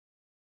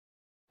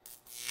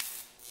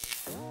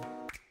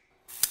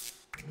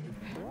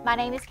My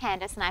name is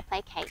Candice and I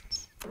play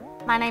Kate.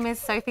 My name is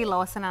Sophie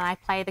Lawson and I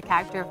play the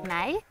character of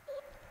May.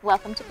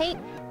 Welcome to Peep.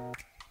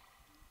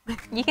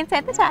 You can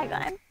say the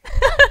tagline.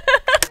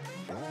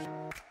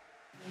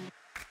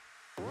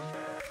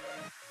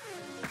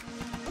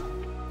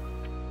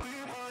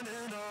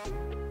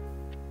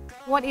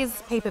 What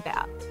is Peep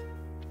about?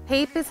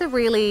 Peep is a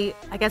really,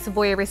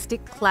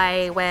 voyeuristic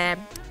play where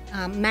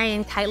May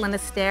and Caitlin are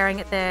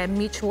staring at their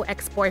mutual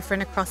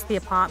ex-boyfriend across the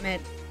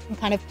apartment and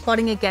kind of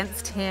plotting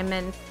against him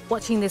and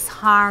watching this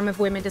harem of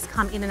women just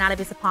come in and out of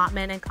his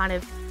apartment and kind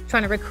of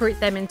trying to recruit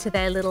them into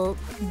their little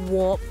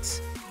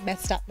warped,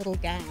 messed up little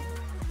gang.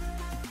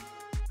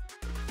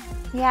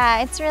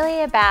 Yeah, it's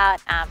really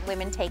about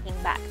women taking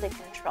back the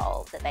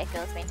control that they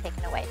feel has been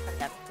taken away from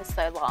them for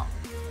so long.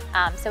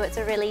 So it's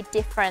a really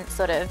different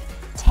sort of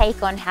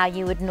take on how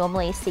you would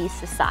normally see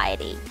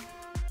society.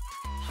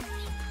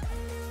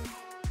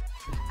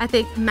 I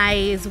think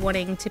May is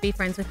wanting to be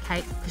friends with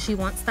Kate because she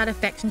wants that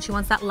affection, she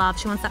wants that love,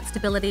 she wants that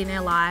stability in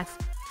her life.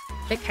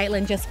 But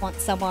Caitlin just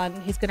wants someone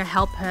who's going to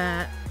help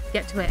her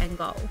get to her end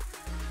goal.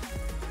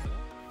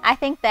 I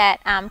think that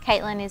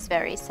Caitlin is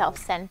very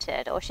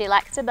self-centered, or she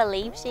likes to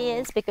believe she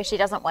is because she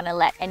doesn't want to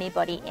let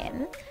anybody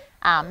in.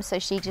 So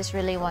she just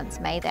really wants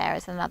May there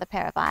as another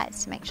pair of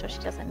eyes to make sure she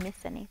doesn't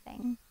miss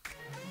anything.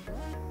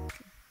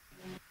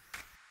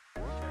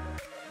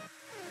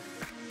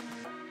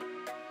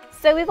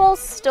 So we've all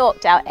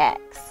stalked our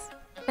ex.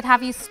 But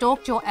have you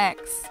stalked your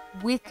ex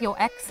with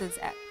your ex's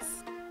ex?